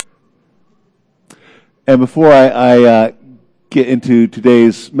And before I get into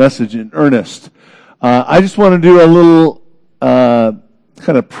today's message in earnest, I just want to do a little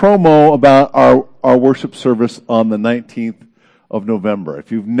kind of promo about our worship service on the 19th of November.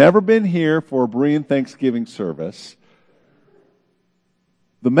 If you've never been here for a Berean Thanksgiving service,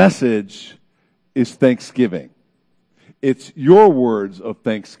 the message is thanksgiving. It's your words of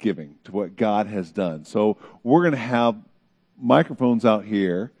thanksgiving to what God has done. So we're going to have microphones out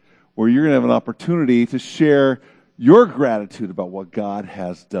here where you're going to have an opportunity to share your gratitude about what God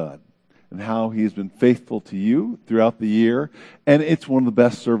has done and how He's been faithful to you throughout the year. And it's one of the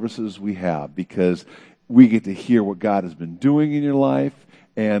best services we have because we get to hear what God has been doing in your life.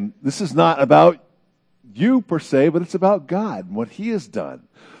 And this is not about you per se, but it's about God and what He has done.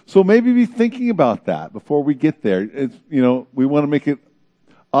 So maybe be thinking about that before we get there. It's, we want to make it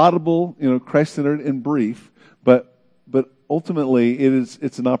audible, Christ-centered and brief, but ultimately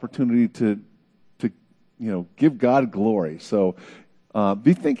it's an opportunity to give God glory. So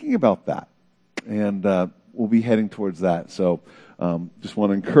be thinking about that, and we'll be heading towards that. So just want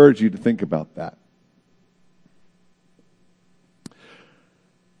to encourage you to think about that.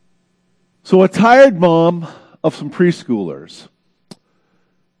 So a tired mom of some preschoolers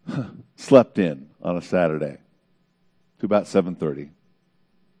slept in on a Saturday to about 7:30,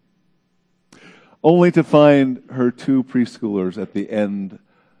 only to find her two preschoolers at the end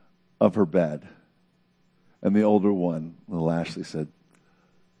of her bed. And the older one, little Ashley, said,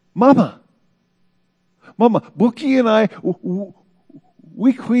 Mama, Bookie and I,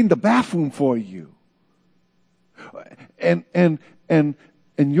 we cleaned the bathroom for you. And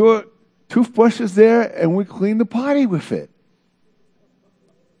your toothbrush is there, and we cleaned the potty with it.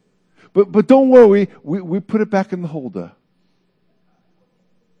 But don't worry, we put it back in the holder.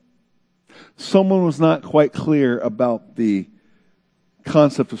 Someone was not quite clear about the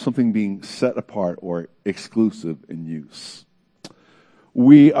concept of something being set apart or exclusive in use.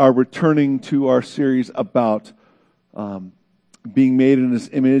 We are returning to our series about being made in His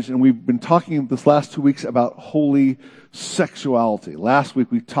image, and we've been talking this last 2 weeks about holy sexuality. Last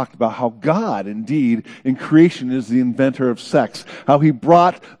week we talked about how God, indeed, in creation is the inventor of sex, how He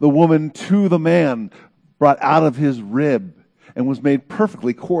brought the woman to the man, brought out of his rib, and was made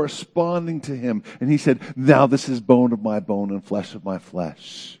perfectly corresponding to him. And He said, now this is bone of my bone and flesh of my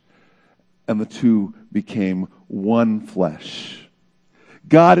flesh. And the two became one flesh.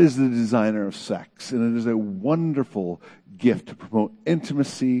 God is the designer of sex, and it is a wonderful gift to promote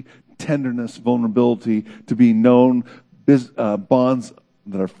intimacy, tenderness, vulnerability, to be known, bonds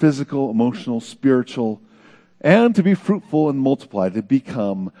that are physical, emotional, spiritual, and to be fruitful and multiply, to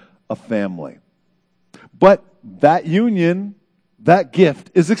become a family. But that union, that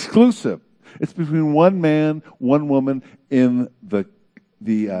gift is exclusive. It's between one man, one woman in the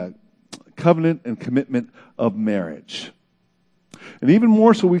covenant and commitment of marriage. And even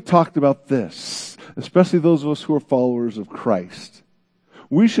more so, we talked about this, especially those of us who are followers of Christ.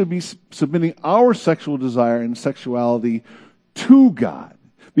 We should be submitting our sexual desire and sexuality to God,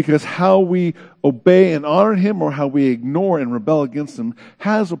 because how we obey and honor Him or how we ignore and rebel against Him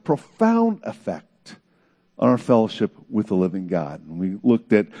has a profound effect on our fellowship with the living God. And we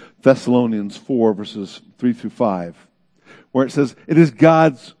looked at Thessalonians 4, verses 3 through 5, where it says, it is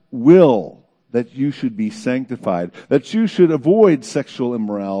God's will that you should be sanctified, that you should avoid sexual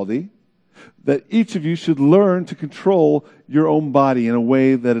immorality, that each of you should learn to control your own body in a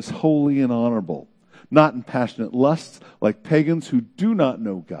way that is holy and honorable, not in passionate lusts like pagans who do not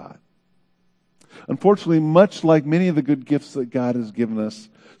know God. Unfortunately, much like many of the good gifts that God has given us,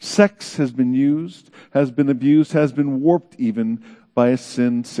 sex has been used, has been abused, has been warped even by a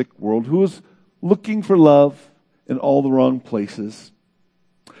sin-sick world who is looking for love in all the wrong places.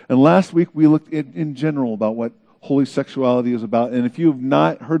 And last week we looked at, in general, about what holy sexuality is about. And if you have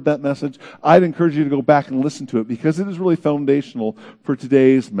not heard that message, I'd encourage you to go back and listen to it, because it is really foundational for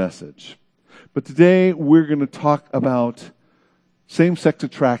today's message. But today we're going to talk about same-sex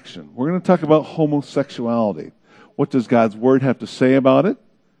attraction. We're going to talk about homosexuality. What does God's Word have to say about it?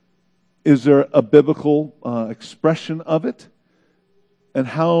 Is there a biblical expression of it? And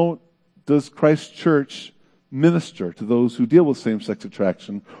how does Christ's church minister to those who deal with same-sex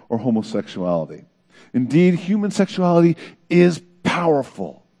attraction or homosexuality? Indeed, human sexuality is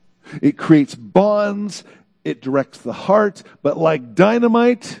powerful. It creates bonds, it directs the heart, but like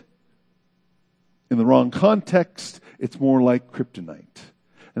dynamite, in the wrong context, it's more like kryptonite.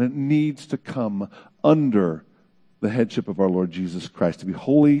 And it needs to come under the headship of our Lord Jesus Christ, to be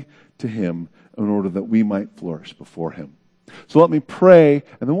holy to Him in order that we might flourish before Him. So let me pray,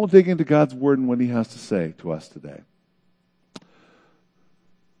 and then we'll dig into God's Word and what He has to say to us today.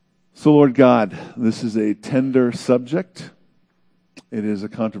 So, Lord God, this is a tender subject. It is a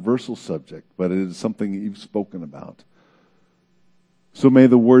controversial subject, but it is something that you've spoken about. So may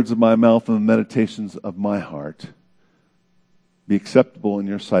the words of my mouth and the meditations of my heart be acceptable in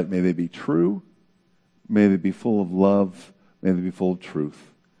your sight. May they be true. May they be full of love. May they be full of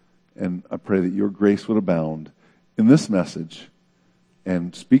truth. And I pray that your grace would abound in this message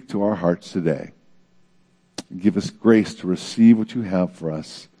and speak to our hearts today. Give us grace to receive what you have for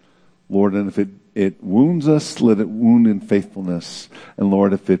us, Lord. And if it wounds us, let it wound in faithfulness. And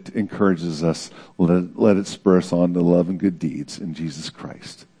Lord, if it encourages us, let it spur us on to love and good deeds in Jesus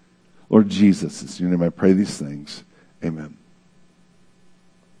Christ. Lord Jesus, it's in your name I pray these things. Amen.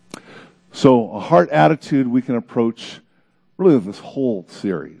 So a heart attitude we can approach really with this whole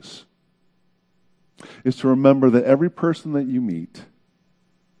series is to remember that every person that you meet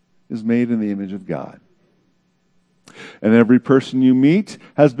is made in the image of God. And every person you meet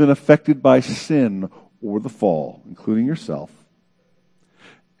has been affected by sin or the fall, including yourself.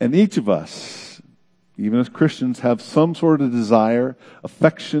 And each of us, even as Christians, have some sort of desire,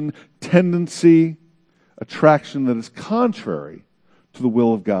 affection, tendency, attraction that is contrary to the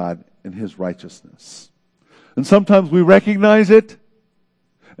will of God and His righteousness. And sometimes we recognize it,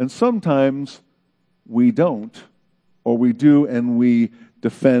 and sometimes we don't, or we do and we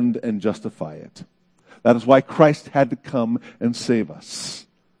defend and justify it. That is why Christ had to come and save us,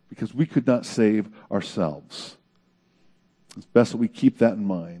 because we could not save ourselves. It's best that we keep that in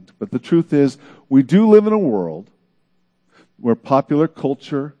mind. But the truth is, we do live in a world where popular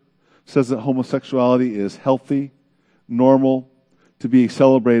culture says that homosexuality is healthy, normal, to be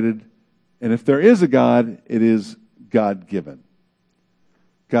celebrated, and if there is a God, it is God-given.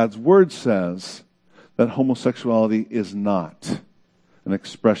 God's Word says that homosexuality is not an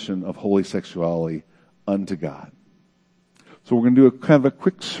expression of holy sexuality unto God. So we're going to do a kind of a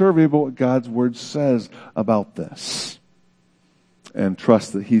quick survey about what God's Word says about this, and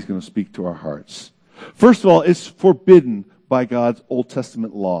trust that He's going to speak to our hearts. First of all, it's forbidden by God's Old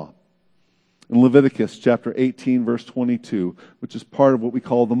Testament law. In Leviticus chapter 18, verse 22, which is part of what we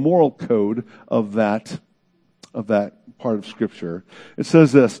call the moral code of that part of Scripture, it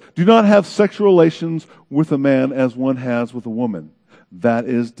says this: do not have sexual relations with a man as one has with a woman. That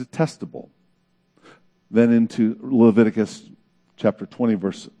is detestable. Then into Leviticus chapter 20,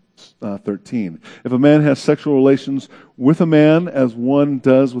 verse 13. If a man has sexual relations with a man as one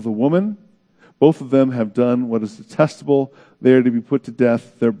does with a woman, both of them have done what is detestable. They are to be put to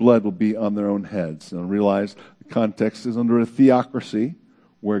death. Their blood will be on their own heads. And realize the context is under a theocracy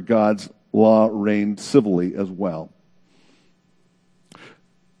where God's law reigned civilly as well.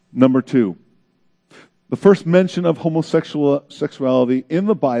 Number 2. The first mention of homosexuality in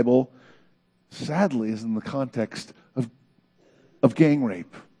the Bible, sadly, is in the context of gang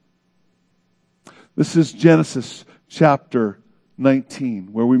rape. This is Genesis chapter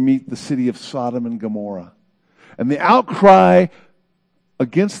 19, where we meet the city of Sodom and Gomorrah. And the outcry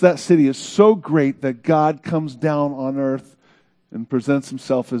against that city is so great that God comes down on earth and presents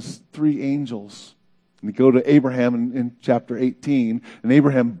Himself as 3 angels. And we go to Abraham in chapter 18, and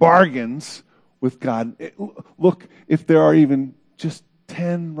Abraham bargains with God. Look, if there are even just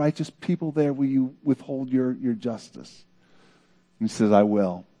 10 righteous people there, will you withhold your justice? And he says, I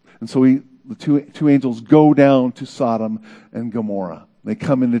will. And so the two angels go down to Sodom and Gomorrah. They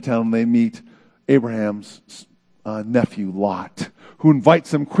come into town and they meet Abraham's nephew, Lot, who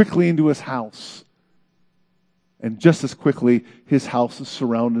invites them quickly into his house. And just as quickly, his house is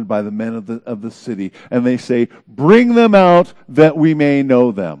surrounded by the men of the city. And they say, bring them out that we may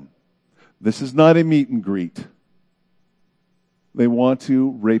know them. This is not a meet and greet. They want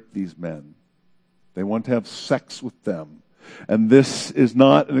to rape these men. They want to have sex with them. And this is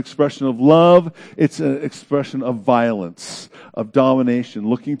not an expression of love. It's an expression of violence, of domination,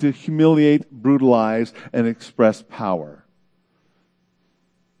 looking to humiliate, brutalize, and express power.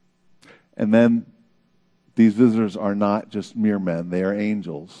 And then these visitors are not just mere men. They are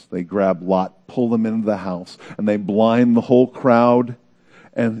angels. They grab Lot, pull them into the house, and they blind the whole crowd,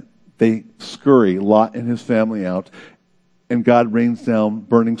 and they scurry Lot and his family out. And God rains down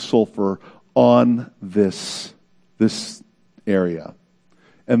burning sulfur on this area.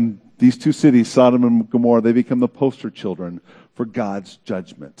 And these 2 cities, Sodom and Gomorrah, they become the poster children for God's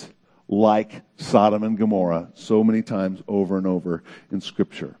judgment, like Sodom and Gomorrah so many times over and over in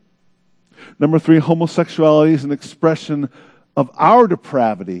Scripture. Number 3, homosexuality is an expression of our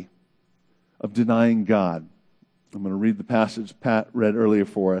depravity of denying God. I'm going to read the passage Pat read earlier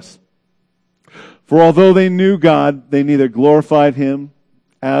for us. For although they knew God, they neither glorified Him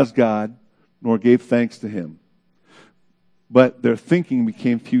as God nor gave thanks to Him, but their thinking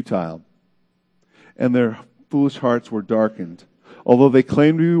became futile, and their foolish hearts were darkened. Although they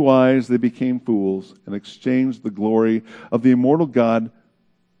claimed to be wise, they became fools and exchanged the glory of the immortal God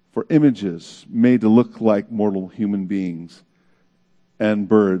for images made to look like mortal human beings and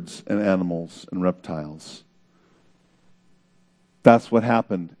birds and animals and reptiles. That's what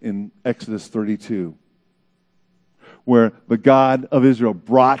happened in Exodus 32, where the God of Israel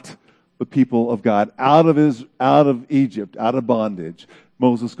brought the people of God out of Egypt, out of bondage.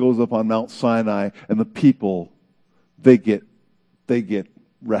 Moses goes up on Mount Sinai, and the people, they get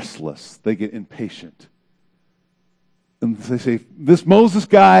restless. They get impatient. And they say, this Moses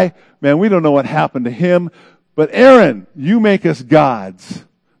guy, man, we don't know what happened to him, but Aaron, you make us gods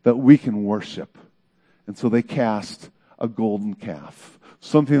that we can worship. And so they cast a golden calf,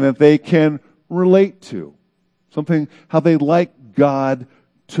 something that they can relate to, something how they like God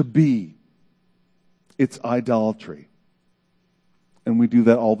to be. It's idolatry. And we do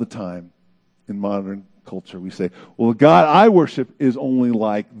that all the time in modern culture. We say, well, the God I worship is only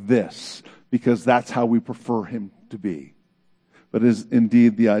like this, because that's how we prefer him to be. But it is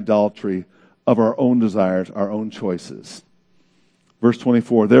indeed the idolatry of our own desires, our own choices. Verse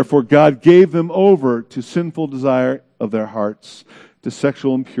 24, therefore God gave them over to sinful desire of their hearts, to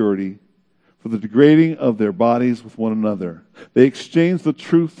sexual impurity, for the degrading of their bodies with one another. They exchanged the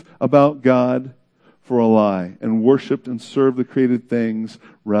truth about God for a lie, and worshipped and served the created things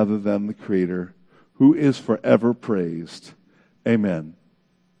rather than the Creator, who is forever praised. Amen.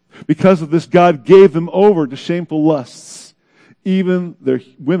 Because of this, God gave them over to shameful lusts. Even their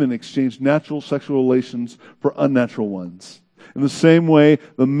women exchanged natural sexual relations for unnatural ones. In the same way,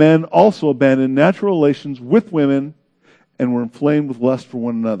 the men also abandoned natural relations with women and were inflamed with lust for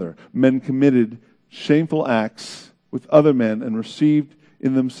one another. Men committed shameful acts with other men and received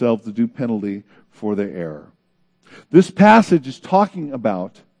in themselves the due penalty for their error. This passage is talking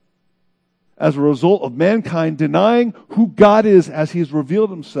about, as a result of mankind denying who God is as he has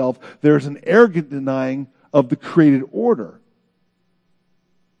revealed himself, there is an arrogant denying of the created order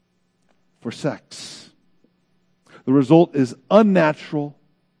for sex. The result is unnatural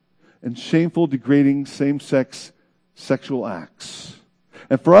and shameful, degrading same-sex sexual acts.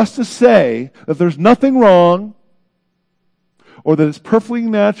 And for us to say that there's nothing wrong or that it's perfectly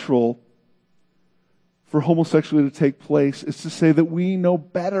natural for homosexuality to take place is to say that we know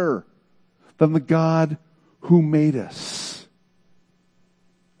better than the God who made us.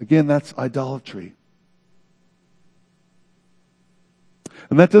 Again, that's idolatry.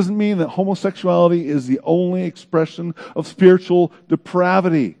 And that doesn't mean that homosexuality is the only expression of spiritual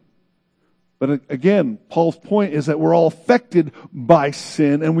depravity. But again, Paul's point is that we're all affected by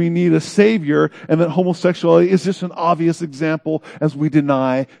sin and we need a Savior, and that homosexuality is just an obvious example as we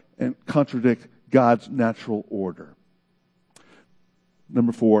deny and contradict God's natural order.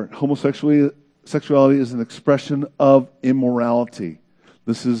 Number 4, homosexuality is an expression of immorality.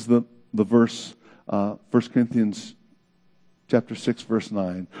 This is the verse, 1 Corinthians chapter 6, verse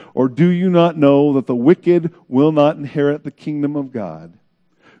 9. Or do you not know that the wicked will not inherit the kingdom of God?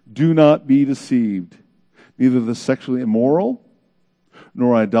 Do not be deceived. Neither the sexually immoral,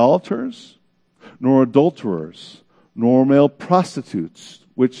 nor idolaters, nor adulterers, nor male prostitutes,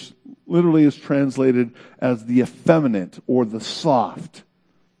 which literally is translated as the effeminate or the soft,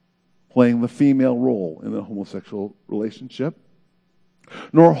 playing the female role in a homosexual relationship,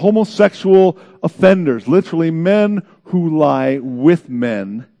 nor homosexual offenders, literally men who lie with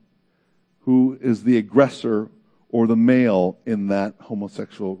men, who is the aggressor or the male in that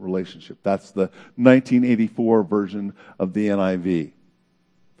homosexual relationship. That's the 1984 version of the NIV.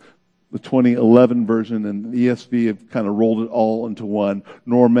 The 2011 version and the ESV have kind of rolled it all into one,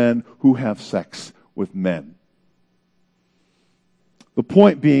 nor men who have sex with men. The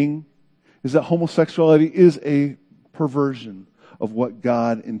point being is that homosexuality is a perversion of what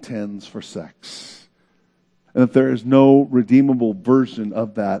God intends for sex. And that there is no redeemable version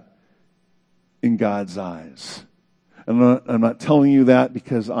of that in God's eyes. And I'm not telling you that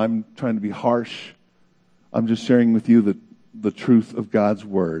because I'm trying to be harsh. I'm just sharing with you the truth of God's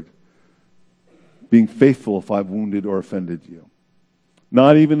Word. Being faithful if I've wounded or offended you.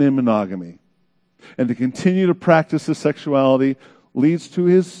 Not even in monogamy. And to continue to practice this sexuality leads to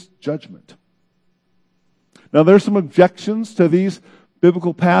his judgment. Now there's some objections to these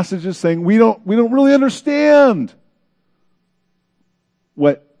biblical passages saying we don't really understand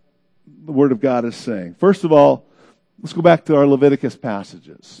what the Word of God is saying. First of all, let's go back to our Leviticus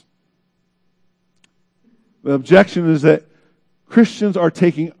passages. The objection is that Christians are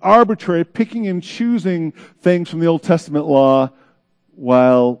taking arbitrary, picking and choosing things from the Old Testament law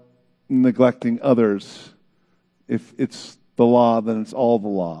while neglecting others if it's the law, then it's all the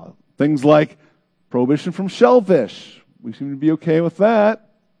law. Things like prohibition from shellfish. We seem to be okay with that.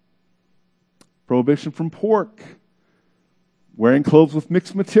 Prohibition from pork. Wearing clothes with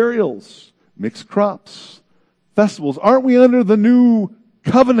mixed materials. Mixed crops. Festivals. Aren't we under the new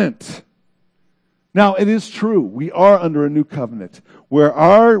covenant? Now, it is true. We are under a new covenant where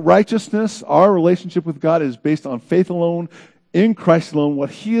our righteousness, our relationship with God is based on faith alone, in Christ alone, what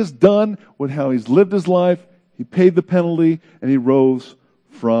He has done, how He's lived His life. He paid the penalty, and He rose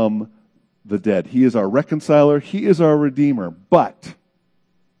from the dead. He is our reconciler. He is our redeemer. But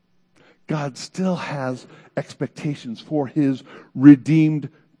God still has expectations for His redeemed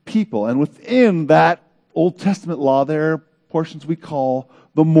people. And within that Old Testament law, there are portions we call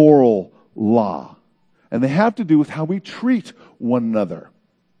the moral law. And they have to do with how we treat one another.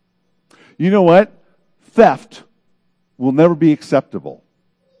 You know what? Theft will never be acceptable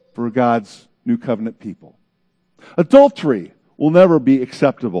for God's new covenant people. Adultery will never be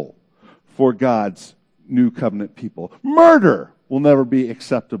acceptable for God's new covenant people. Murder will never be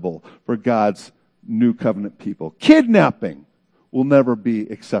acceptable for God's new covenant people. Kidnapping will never be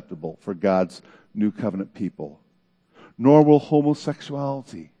acceptable for God's new covenant people. Nor will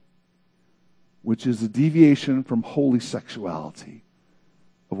homosexuality, which is a deviation from holy sexuality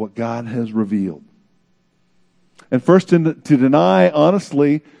of what God has revealed. And first, to deny,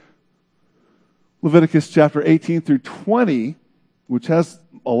 honestly, Leviticus chapter 18 through 20, which has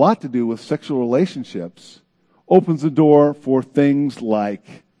a lot to do with sexual relationships, opens the door for things like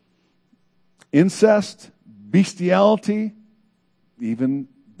incest, bestiality, even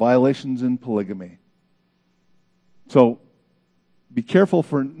violations in polygamy. So, be careful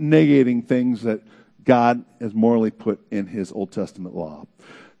for negating things that God has morally put in His Old Testament law.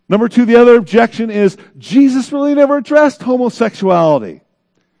 Number two, the other objection is Jesus really never addressed homosexuality.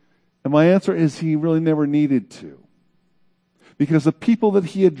 And my answer is He really never needed to. Because the people that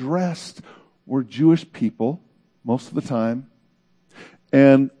He addressed were Jewish people most of the time.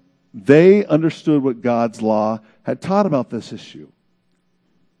 And they understood what God's law had taught about this issue.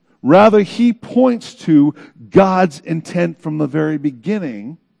 Rather, He points to God's intent from the very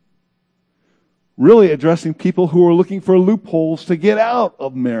beginning, really addressing people who are looking for loopholes to get out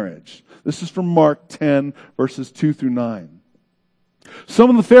of marriage. This is from Mark 10, verses 2 through 9. Some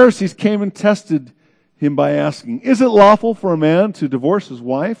of the Pharisees came and tested Him by asking, "Is it lawful for a man to divorce his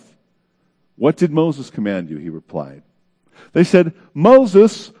wife?" "What did Moses command you?" He replied. They said,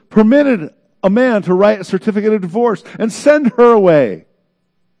 "Moses permitted a man to write a certificate of divorce and send her away."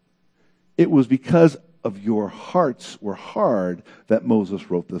 "It was because of your hearts were hard that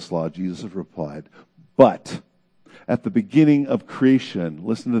Moses wrote this law," Jesus replied. "But at the beginning of creation,"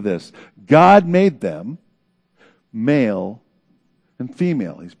 listen to this, "God made them male and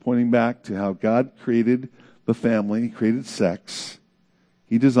female." He's pointing back to how God created the family, He created sex.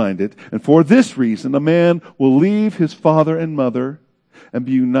 He designed it. "And for this reason, a man will leave his father and mother and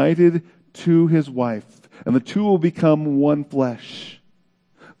be united to his wife, and the two will become one flesh.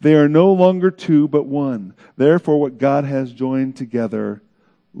 They are no longer two, but one. Therefore, what God has joined together,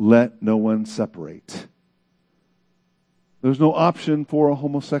 let no one separate." There's no option for a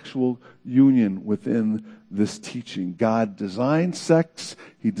homosexual union within this teaching. God designed sex.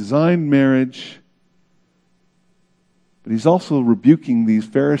 He designed marriage. But He's also rebuking these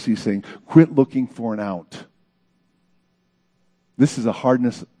Pharisees, saying, quit looking for an out. This is a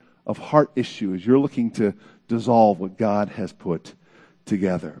hardness of heart issue as you're looking to dissolve what God has put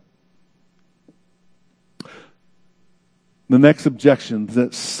together. The next objection is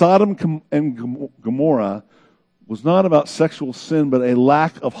that Sodom and Gomorrah was not about sexual sin, but a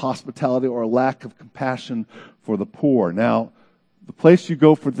lack of hospitality or a lack of compassion for the poor. Now, the place you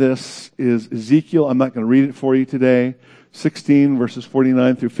go for this is Ezekiel. I'm not going to read it for you today. 16 verses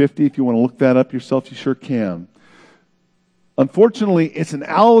 49 through 50. If you want to look that up yourself, you sure can. Unfortunately, it's an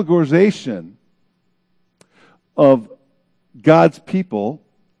allegorization of God's people,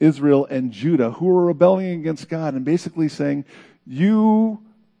 Israel and Judah, who are rebelling against God and basically saying, you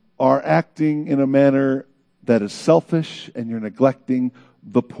are acting in a manner that is selfish and you're neglecting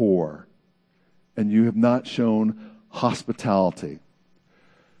the poor. And you have not shown hospitality.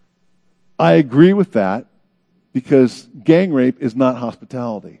 I agree with that because gang rape is not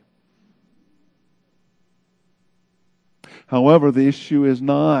hospitality. However, the issue is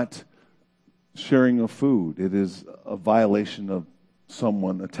not sharing of food. It is a violation of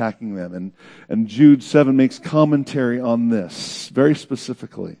someone attacking them. And Jude 7 makes commentary on this very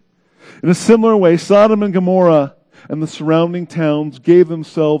specifically. In a similar way, Sodom and Gomorrah and the surrounding towns gave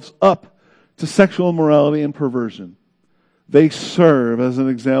themselves up to sexual immorality and perversion. They serve as an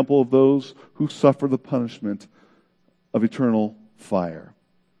example of those who suffer the punishment of eternal fire.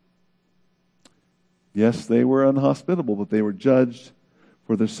 Yes, they were unhospitable, but they were judged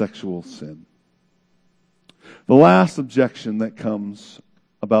for their sexual sin. The last objection that comes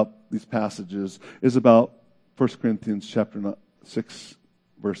about these passages is about 1 Corinthians chapter 6,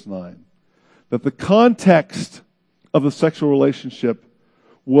 verse 9. That the context of the sexual relationship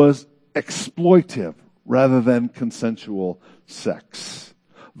was exploitive rather than consensual sex.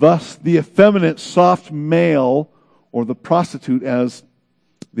 Thus, the effeminate, soft male, or the prostitute, as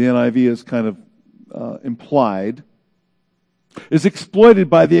the NIV is kind of implied, is exploited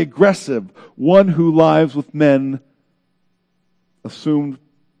by the aggressive, one who lives with men, assumed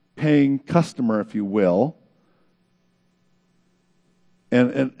paying customer, if you will,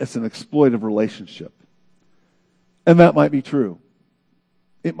 and it's an exploitive relationship. And that might be true.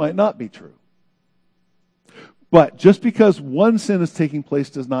 It might not be true. But just because one sin is taking place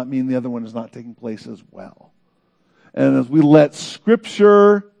does not mean the other one is not taking place as well. And as we let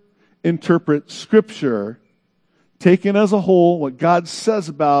Scripture interpret Scripture, taken as a whole, what God says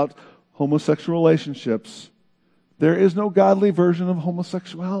about homosexual relationships, there is no godly version of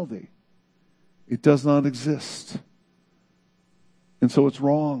homosexuality. It does not exist. And so it's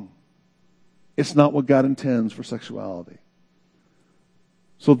wrong. It's not what God intends for sexuality.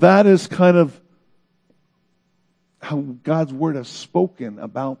 So that is kind of how God's Word has spoken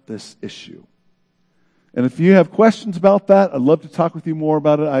about this issue. And if you have questions about that, I'd love to talk with you more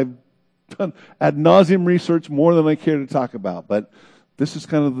about it. I've done ad nauseum research, more than I care to talk about. But this is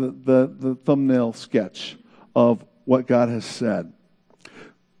kind of the thumbnail sketch of what God has said.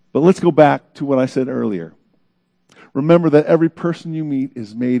 But let's go back to what I said earlier. Remember that every person you meet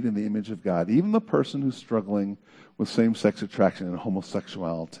is made in the image of God, even the person who's struggling with same-sex attraction and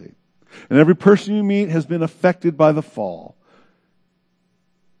homosexuality. And every person you meet has been affected by the fall.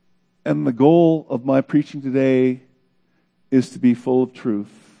 And the goal of my preaching today is to be full of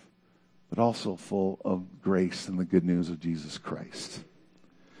truth, but also full of grace and the good news of Jesus Christ.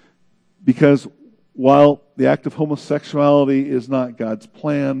 Because while the act of homosexuality is not God's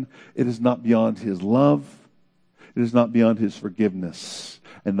plan, it is not beyond His love, it is not beyond His forgiveness,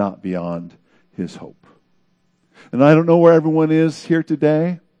 and not beyond His hope. And I don't know where everyone is here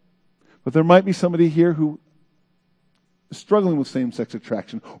today, but there might be somebody here who is struggling with same-sex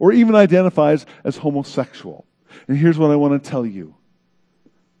attraction, or even identifies as homosexual. And here's what I want to tell you.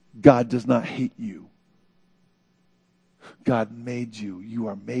 God does not hate you. God made you. You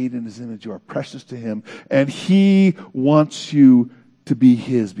are made in His image. You are precious to Him. And He wants you to be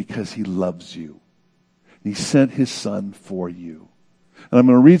His because He loves you. He sent His Son for you. And I'm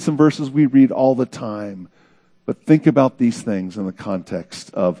going to read some verses we read all the time. But think about these things in the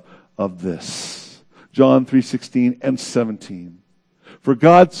context of this. John 3:16 and 17. For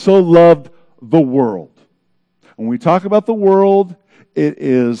God so loved the world. When we talk about the world, it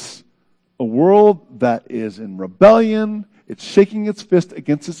is a world that is in rebellion. It's shaking its fist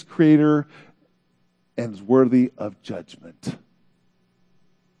against its Creator and is worthy of judgment.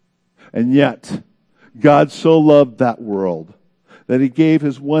 And yet, God so loved that world that He gave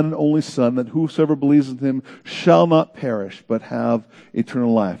His one and only Son, that whosoever believes in Him shall not perish, but have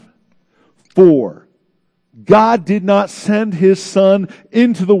eternal life. For God did not send His Son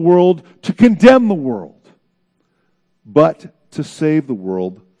into the world to condemn the world, but to save the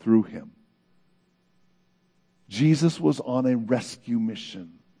world through Him. Jesus was on a rescue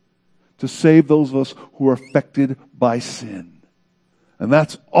mission to save those of us who are affected by sin. And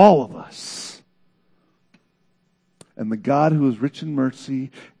that's all of us. And the God who is rich in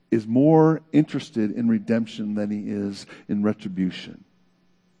mercy is more interested in redemption than He is in retribution.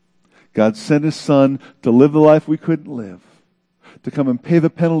 God sent His Son to live the life we couldn't live, to come and pay the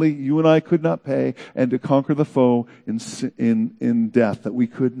penalty you and I could not pay, and to conquer the foe in death that we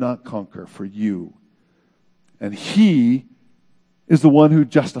could not conquer for you. And He is the one who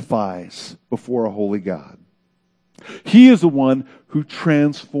justifies before a holy God. He is the one who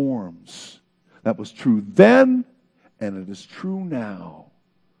transforms. That was true then, and it is true now.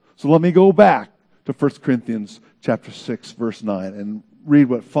 So let me go back to 1 Corinthians chapter 6, verse 9, and read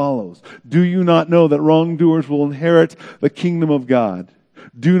what follows. Do you not know that wrongdoers will inherit the kingdom of God?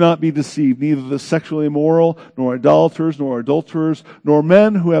 Do not be deceived. Neither the sexually immoral, nor idolaters, nor adulterers, nor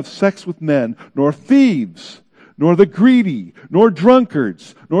men who have sex with men, nor thieves, nor the greedy, nor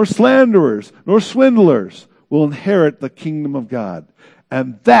drunkards, nor slanderers, nor swindlers will inherit the kingdom of God.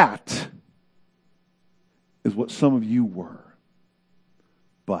 And that is what some of you were.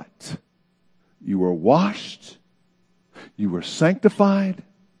 But you were washed, you were sanctified,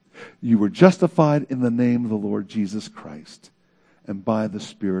 you were justified in the name of the Lord Jesus Christ and by the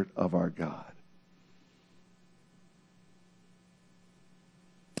Spirit of our God.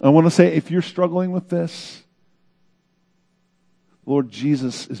 I want to say, if you're struggling with this, Lord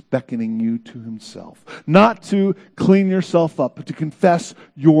Jesus is beckoning you to himself. Not to clean yourself up, but to confess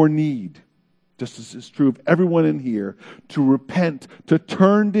your need. Just as is true of everyone in here. To repent, to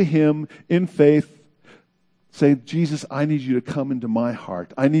turn to him in faith. Say, Jesus, I need you to come into my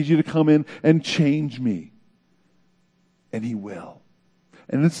heart. I need you to come in and change me. And he will.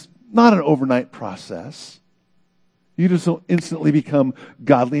 And it's not an overnight process. You just don't instantly become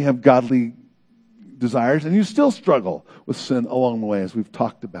godly, have godly desires, and you still struggle with sin along the way, as we've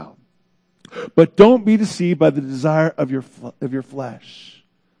talked about. But don't be deceived by the desire of your flesh.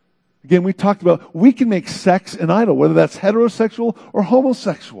 Again, we talked about we can make sex an idol, whether that's heterosexual or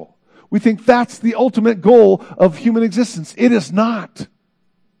homosexual. We think that's the ultimate goal of human existence. It is not.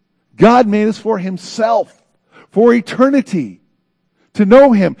 God made us for himself, for eternity. To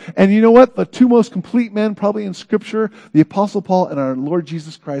know him. And you know what? The two most complete men probably in Scripture, the Apostle Paul and our Lord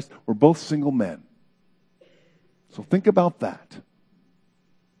Jesus Christ, were both single men. So think about that.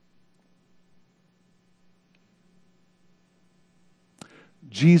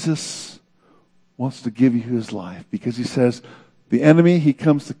 Jesus wants to give you his life because he says, the enemy, he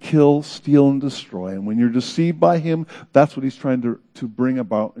comes to kill, steal, and destroy. And when you're deceived by him, that's what he's trying to bring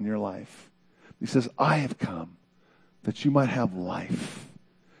about in your life. He says, I have come that you might have life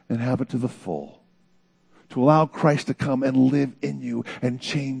and have it to the full. To allow Christ to come and live in you and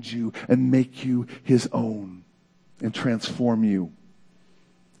change you and make you his own and transform you.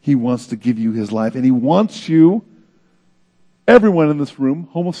 He wants to give you his life, and he wants you, everyone in this room,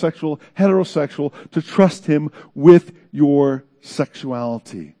 homosexual, heterosexual, to trust him with your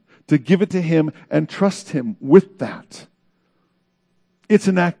sexuality. To give it to him and trust him with that. It's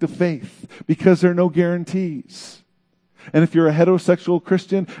an act of faith because there are no guarantees. And if you're a heterosexual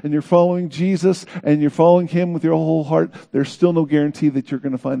Christian and you're following Jesus and you're following him with your whole heart, there's still no guarantee that you're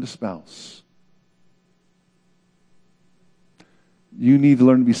going to find a spouse. You need to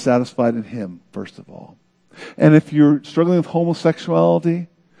learn to be satisfied in him, first of all. And if you're struggling with homosexuality,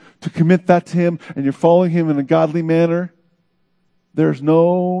 to commit that to him and you're following him in a godly manner, there's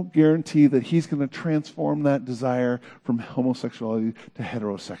no guarantee that he's going to transform that desire from homosexuality to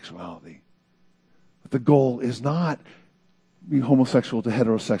heterosexuality. But the goal is not be homosexual to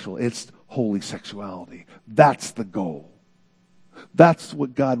heterosexual. It's holy sexuality. That's the goal. That's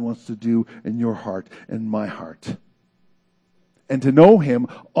what God wants to do in your heart and my heart. And to know him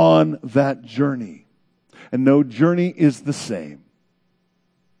on that journey. And no journey is the same.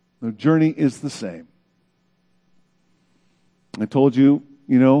 No journey is the same. I told you,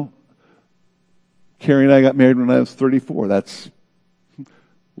 Carrie and I got married when I was 34. That's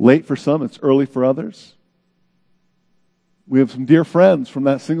late for some. It's early for others. We have some dear friends from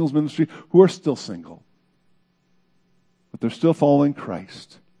that singles ministry who are still single. But they're still following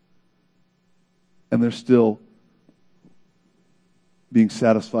Christ. And they're still being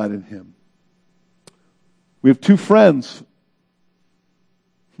satisfied in him. We have two friends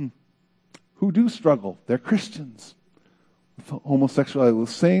who do struggle. They're Christians with homosexuality, with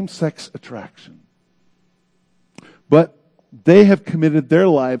same-sex attraction. But they have committed their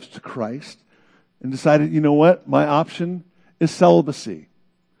lives to Christ and decided, you know what? My option is celibacy.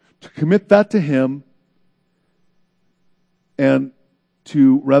 To commit that to him and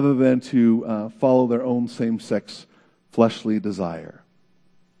rather than to follow their own same-sex fleshly desire.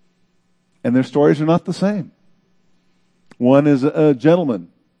 And their stories are not the same. One is a gentleman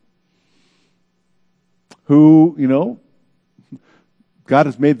who, God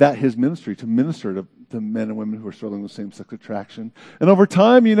has made that his ministry, to minister to men and women who are struggling with same-sex attraction. And over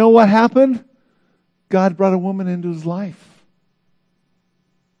time, you know what happened? God brought a woman into his life.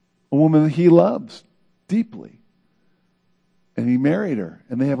 A woman that he loves deeply. And he married her.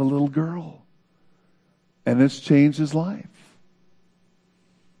 And they have a little girl. And it's changed his life.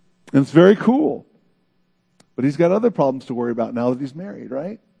 And it's very cool. But he's got other problems to worry about now that he's married,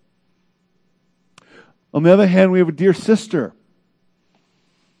 right? On the other hand, we have a dear sister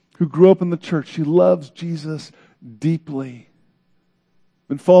who grew up in the church. She loves Jesus deeply.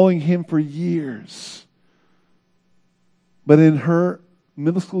 Been following him for years. But in her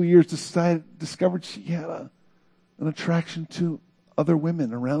middle school years, discovered she had an attraction to other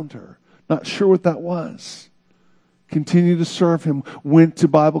women around her. Not sure what that was. Continued to serve him. Went to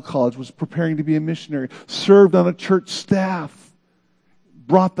Bible college. Was preparing to be a missionary. Served on a church staff.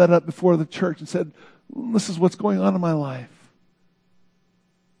 Brought that up before the church and said, this is what's going on in my life.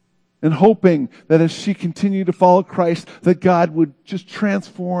 And hoping that as she continued to follow Christ, that God would just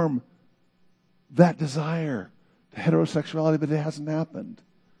transform that desire to heterosexuality, but it hasn't happened.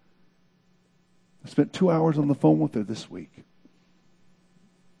 I spent 2 hours on the phone with her this week.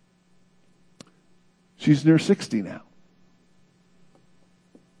 She's near 60 now.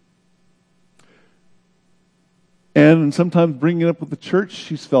 And sometimes bringing it up with the church,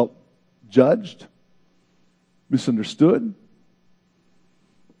 she's felt judged, misunderstood,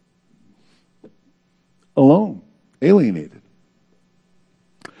 alone, alienated.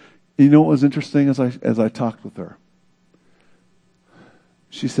 You know what was interesting as I talked with her?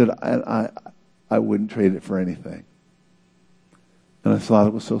 She said, I wouldn't trade it for anything. And I thought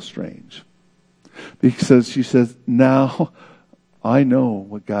it was so strange. Because she says, now I know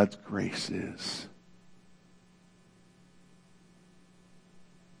what God's grace is.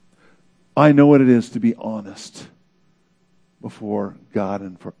 I know what it is to be honest before God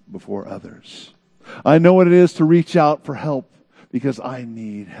and before others. I know what it is to reach out for help because I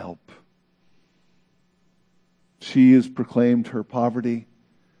need help. She has proclaimed her poverty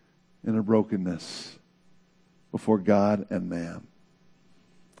and her brokenness before God and man.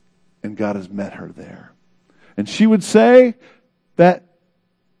 And God has met her there. And she would say that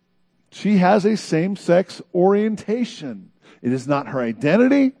she has a same-sex orientation. It is not her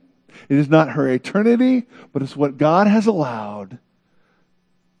identity. It is not her eternity, but it's what God has allowed.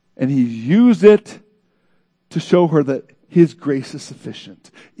 And He's used it to show her that His grace is sufficient,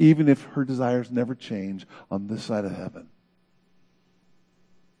 even if her desires never change on this side of heaven.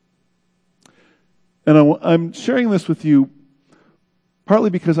 And I'm sharing this with you partly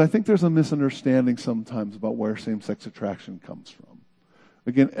because I think there's a misunderstanding sometimes about where same-sex attraction comes from.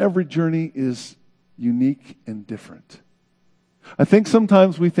 Again, every journey is unique and different. I think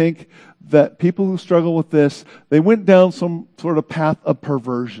sometimes we think that people who struggle with this, they went down some sort of path of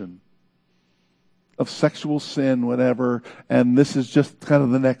perversion, of sexual sin, whatever, and this is just kind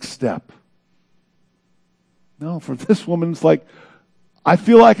of the next step. No, for this woman, it's like, I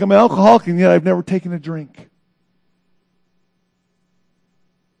feel like I'm an alcoholic and yet I've never taken a drink.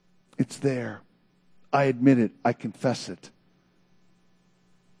 It's there. I admit it. I confess it.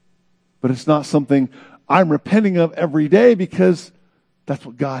 But it's not something I'm repenting of every day because that's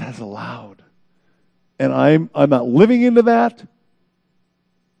what God has allowed. And I'm not living into that,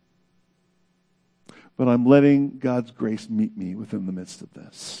 but I'm letting God's grace meet me within the midst of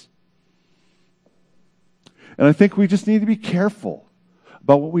this. And I think we just need to be careful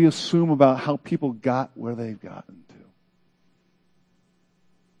about what we assume about how people got where they've gotten to.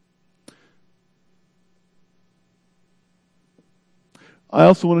 I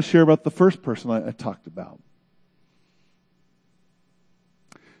also want to share about the first person I talked about.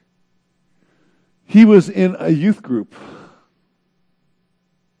 He was in a youth group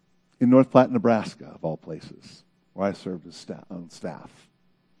in North Platte, Nebraska, of all places, where I served as on staff.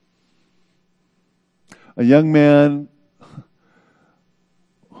 A young man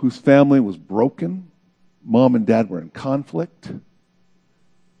whose family was broken. Mom and dad were in conflict.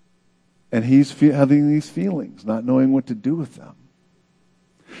 And he's having these feelings, not knowing what to do with them.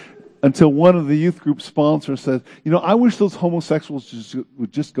 Until one of the youth group sponsors said, I wish those homosexuals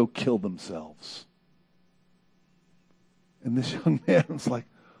would just go kill themselves. And this young man was like,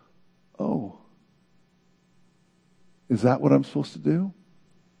 oh, is that what I'm supposed to do?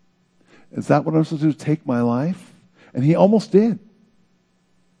 Is that what I'm supposed to do, take my life? And he almost did.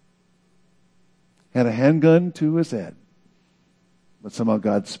 Had a handgun to his head. But somehow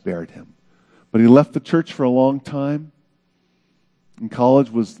God spared him. But he left the church for a long time. In college,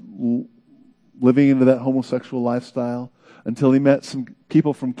 was living into that homosexual lifestyle until he met some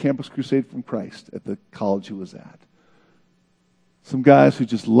people from Campus Crusade from Christ at the college he was at. Some guys who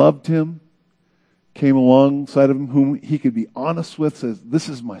just loved him, came alongside of him, whom he could be honest with, says, this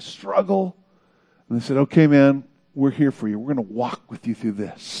is my struggle. And they said, okay, man, we're here for you. We're going to walk with you through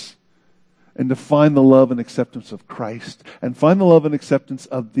this. And to find the love and acceptance of Christ, and find the love and acceptance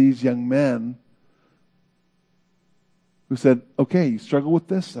of these young men who said, okay, you struggle with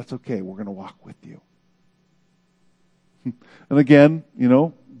this? That's okay. We're going to walk with you. And again,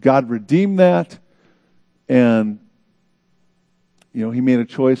 God redeemed that. And, he made a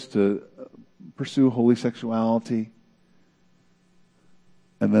choice to pursue holy sexuality.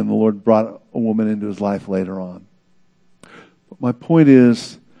 And then the Lord brought a woman into his life later on. But my point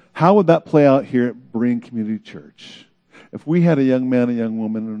is, how would that play out here at Berean Community Church? If we had a young man, a young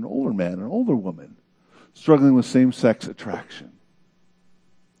woman, and an older man, an older woman, struggling with same-sex attraction,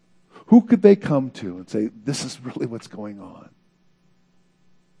 who could they come to and say, this is really what's going on?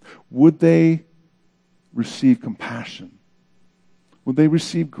 Would they receive compassion? Would they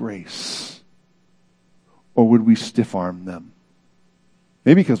receive grace? Or would we stiff-arm them?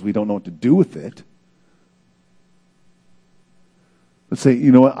 Maybe because we don't know what to do with it. But say,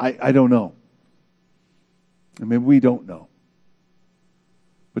 what, I don't know. And maybe we don't know.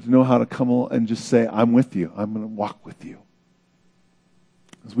 but to know how to come and just say, I'm with you. I'm going to walk with you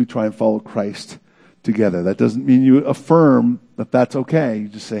as we try and follow Christ together. That doesn't mean you affirm that that's okay. You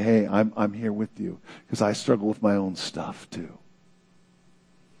just say, hey, I'm here with you because I struggle with my own stuff too.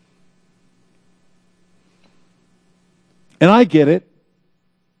 And I get it.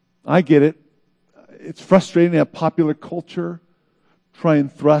 I get it. It's frustrating to have popular culture try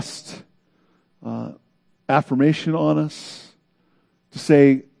and thrust affirmation on us, to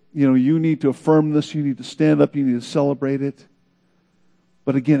say, you need to affirm this, you need to stand up, you need to celebrate it.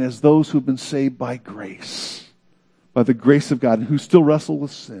 But again, as those who've been saved by grace, by the grace of God, and who still wrestle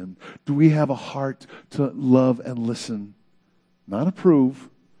with sin, do we have a heart to love and listen, not approve,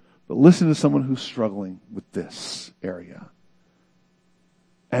 but listen to someone who's struggling with this area?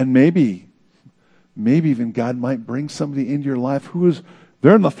 And maybe even God might bring somebody into your life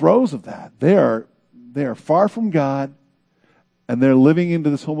they're in the throes of that. They are far from God, and they're living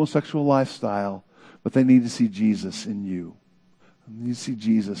into this homosexual lifestyle, but they need to see Jesus in you. They need to see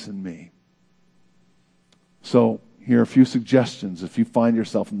Jesus in me. So here are a few suggestions if you find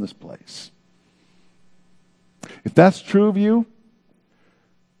yourself in this place. If that's true of you,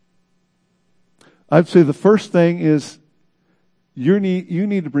 I'd say the first thing is you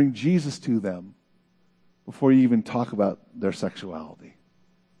need to bring Jesus to them before you even talk about their sexuality.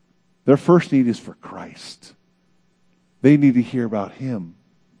 Their first need is for Christ. They need to hear about Him.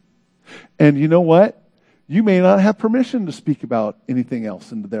 And you know what? You may not have permission to speak about anything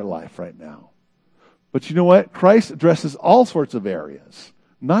else into their life right now. But you know what? Christ addresses all sorts of areas,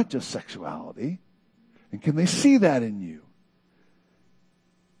 not just sexuality. And can they see that in you?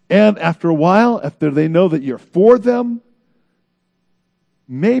 And after a while, after they know that you're for them,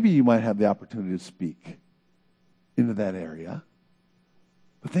 maybe you might have the opportunity to speak into that area.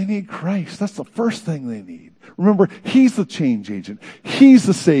 But they need Christ. That's the first thing they need. Remember, He's the change agent. He's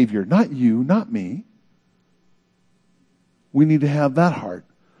the Savior, not you, not me. We need to have that heart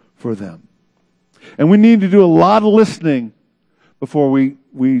for them. And we need to do a lot of listening before we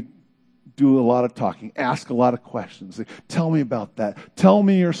do a lot of talking. Ask a lot of questions. Tell me about that. Tell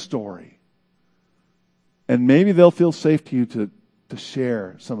me your story. And maybe they'll feel safe to you to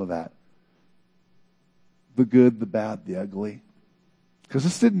share some of that. The good, the bad, the ugly. Because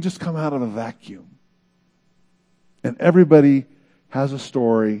this didn't just come out of a vacuum. And everybody has a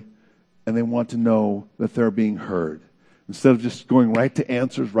story, and they want to know that they're being heard, instead of just going right to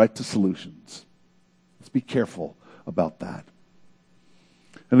answers, right to solutions. Let's be careful about that.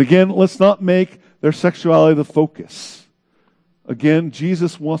 And again, let's not make their sexuality the focus. Again,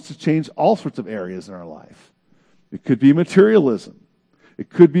 Jesus wants to change all sorts of areas in our life. It could be materialism. It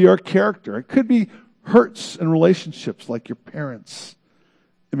could be our character. It could be hurts and relationships like your parents.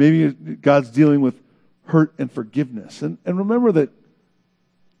 And maybe God's dealing with hurt and forgiveness. And remember that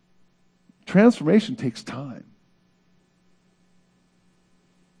transformation takes time.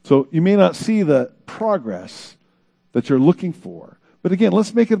 So you may not see the progress that you're looking for. But again,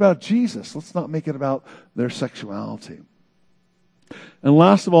 let's make it about Jesus. Let's not make it about their sexuality. And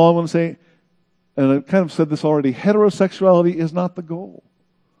last of all, I want to say, and I kind of said this already, heterosexuality is not the goal.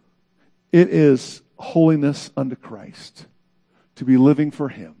 It is holiness unto Christ, to be living for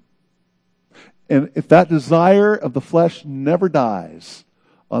Him. And if that desire of the flesh never dies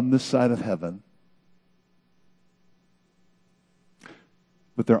on this side of heaven,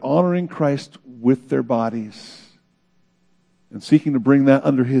 but they're honoring Christ with their bodies and seeking to bring that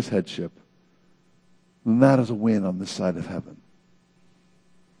under His headship, then that is a win on this side of heaven.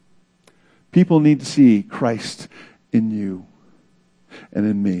 People need to see Christ in you and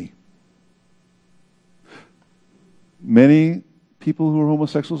in me. Many people who are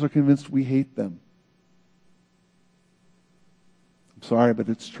homosexuals are convinced we hate them. I'm sorry, but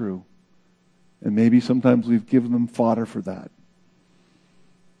it's true. And maybe sometimes we've given them fodder for that.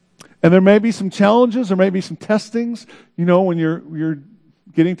 And there may be some challenges, there may be some testings. You know, when you're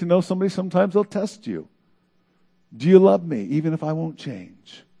getting to know somebody, sometimes they'll test you. Do you love me, even if I won't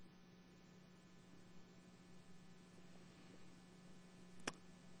change?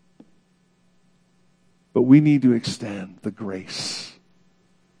 But we need to extend the grace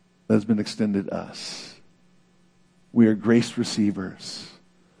that has been extended us. We are grace receivers.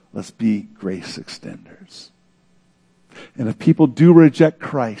 Let's be grace extenders. And if people do reject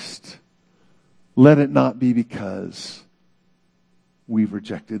Christ, let it not be because we've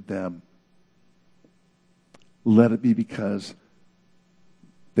rejected them. Let it be because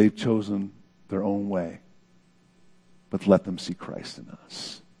they've chosen their own way. But let them see Christ in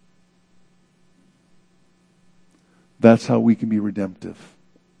us. That's how we can be redemptive.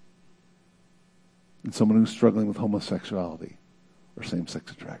 And someone who's struggling with homosexuality or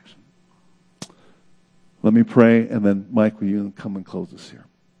same-sex attraction. Let me pray, and then Mike, will you come and close us here?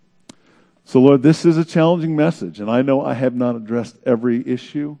 So, Lord, this is a challenging message, and I know I have not addressed every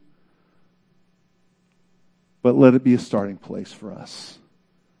issue, but let it be a starting place for us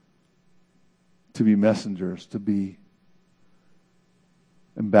to be messengers, to be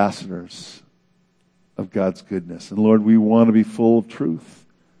ambassadors of God's goodness. And Lord, we want to be full of truth.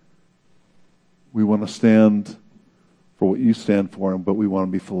 We want to stand for what you stand for, but we want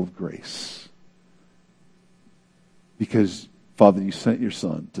to be full of grace. Because, Father, you sent your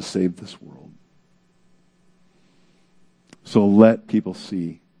Son to save this world. So let people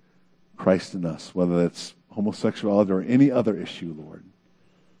see Christ in us, whether that's homosexuality or any other issue, Lord.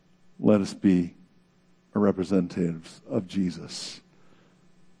 Let us be a representatives of Jesus.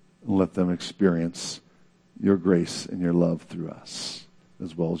 And let them experience your grace and your love through us,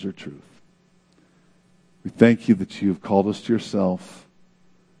 as well as your truth. We thank you that you have called us to yourself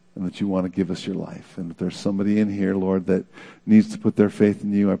and that you want to give us your life. And if there's somebody in here, Lord, that needs to put their faith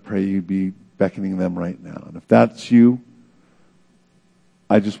in you, I pray you'd be beckoning them right now. And if that's you,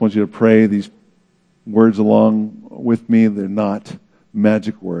 I just want you to pray these words along with me. They're not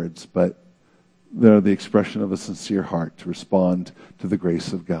magic words, but they're the expression of a sincere heart to respond to the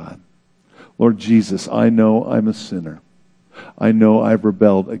grace of God. Lord Jesus, I know I'm a sinner. I know I've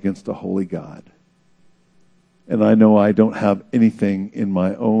rebelled against a holy God. And I know I don't have anything in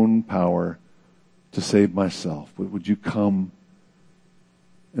my own power to save myself. But would you come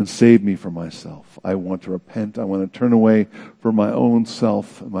and save me from myself? I want to repent. I want to turn away from my own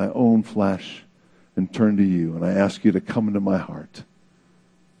self and my own flesh and turn to you. And I ask you to come into my heart,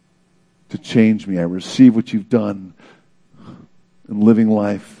 to change me. I receive what you've done in living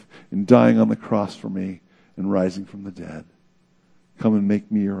life, in dying on the cross for me, and rising from the dead. Come and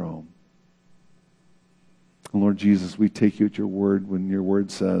make me your own. And Lord Jesus, we take you at your word when your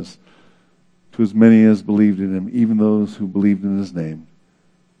word says, to as many as believed in him, even those who believed in his name,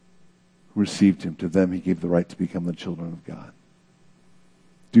 who received him, to them he gave the right to become the children of God.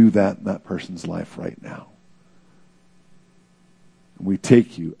 Do that in that person's life right now. And we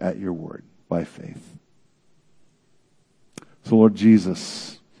take you at your word by faith. So Lord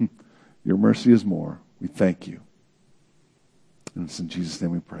Jesus, your mercy is more. We thank you. And it's in Jesus'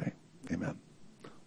 name we pray. Amen.